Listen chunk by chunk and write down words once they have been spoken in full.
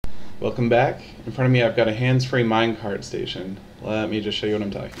Welcome back. In front of me I've got a hands-free minecart station. Let me just show you what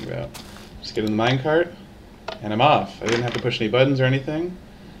I'm talking about. Just get in the minecart, and I'm off. I didn't have to push any buttons or anything.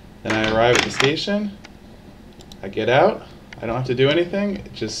 Then I arrive at the station, I get out, I don't have to do anything,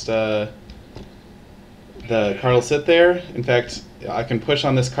 it just the cart will sit there. In fact, I can push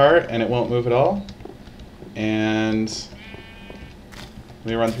on this cart and it won't move at all. And let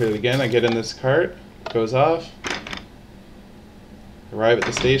me run through it again. I get in this cart, goes off, arrive at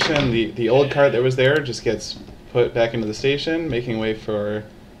the station. The old cart that was there just gets put back into the station, making way for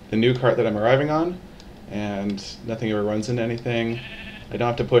the new cart that I'm arriving on, and nothing ever runs into anything. I don't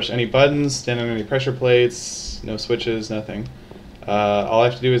have to push any buttons, stand on any pressure plates, no switches, nothing. All I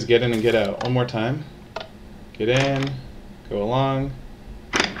have to do is get in and get out. One more time. Get in, go along,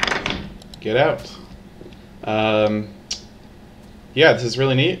 get out. Yeah, this is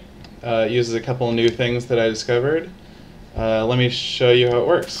really neat. It uses a couple new things that I discovered. Let me show you how it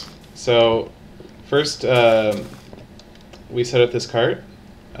works. So first we set up this cart.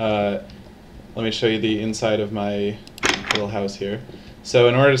 Let me show you the inside of my little house here. So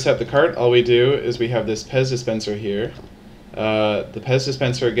in order to set up the cart, all we do is we have this Pez dispenser here. The Pez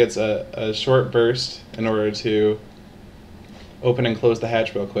dispenser gets a short burst in order to open and close the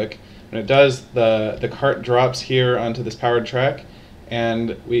hatch real quick. When it does, the cart drops here onto this powered track,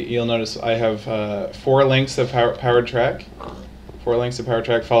 and you'll notice I have 4 lengths of powered track,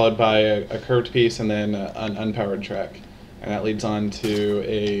 followed by a curved piece and then an unpowered track, and that leads on to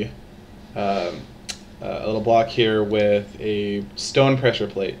a little block here with a stone pressure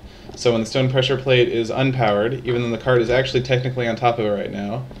plate. So when the stone pressure plate is unpowered, even though the cart is actually technically on top of it right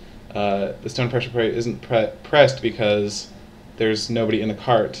now, the stone pressure plate isn't pressed because there's nobody in the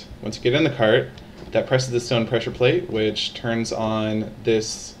cart. Once you get in the cart, that presses the stone pressure plate, which turns on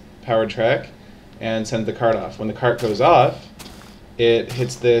this powered track and sends the cart off. When the cart goes off, it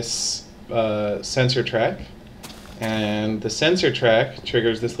hits this sensor track, and the sensor track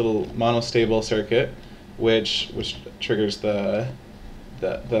triggers this little monostable circuit, which triggers the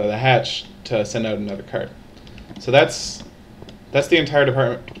hatch to send out another cart. So that's the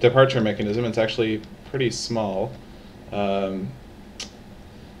entire departure mechanism. It's actually pretty small.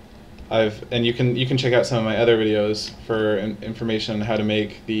 And you can check out some of my other videos for information on how to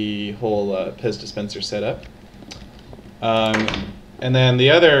make the whole Pez dispenser setup. And then the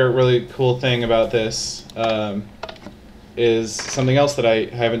other really cool thing about this is something else that I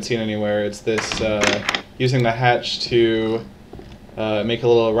haven't seen anywhere. It's this using the hatch to make a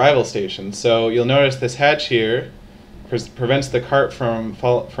little arrival station. So you'll notice this hatch here prevents the cart from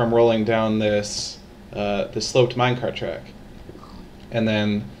rolling down this sloped minecart track, and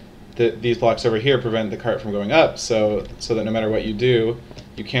then these blocks over here prevent the cart from going up, so that no matter what you do,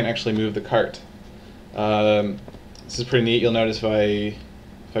 you can't actually move the cart. This is pretty neat. You'll notice if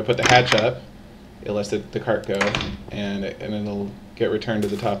I put the hatch up, it lets the cart go, and it'll get returned to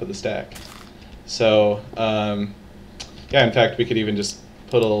the top of the stack. So yeah, in fact, we could even just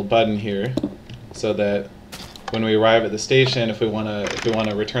put a little button here so that when we arrive at the station, if we want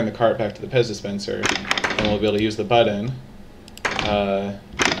to return the cart back to the Pez dispenser, then we'll be able to use the button to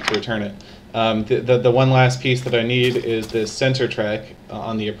return it. The one last piece that I need is this sensor track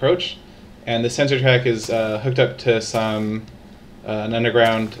on the approach, and the sensor track is hooked up to an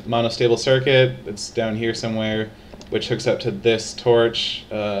underground monostable circuit that's down here somewhere, which hooks up to this torch.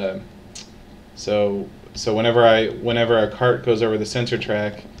 So whenever a cart goes over the sensor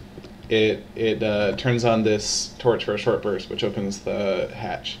track, it turns on this torch for a short burst, which opens the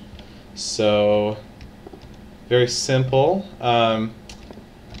hatch. So very simple.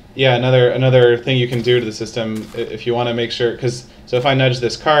 Yeah, another thing you can do to the system if you want to make sure, so if I nudge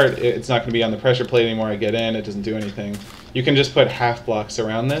this cart, it's not going to be on the pressure plate anymore. I get in, it doesn't do anything. You can just put half blocks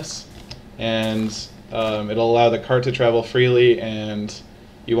around this, and it'll allow the cart to travel freely, and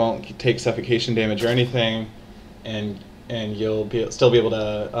you won't take suffocation damage or anything, and you'll still be able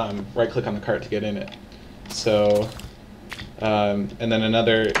to right-click on the cart to get in it. So, and then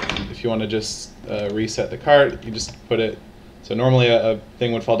if you want to just reset the cart, you just put it. So normally a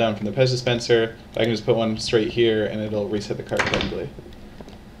thing would fall down from the Pez dispenser, but I can just put one straight here and it'll reset the cart correctly.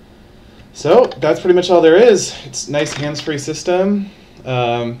 So that's pretty much all there is. It's a nice hands-free system.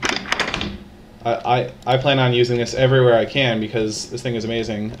 I plan on using this everywhere I can because this thing is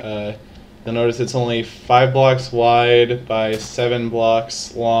amazing. You'll notice it's only 5 blocks wide by 7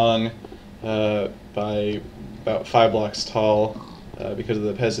 blocks long by about 5 blocks tall because of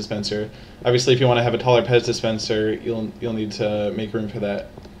the Pez dispenser. Obviously, if you want to have a taller Pez dispenser, you'll need to make room for that.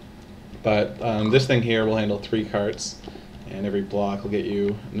 But this thing here will handle 3 carts, and every block will get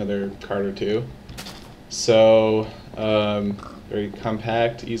you another cart or 2. So very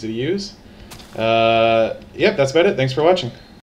compact, easy to use. Yep, that's about it. Thanks for watching.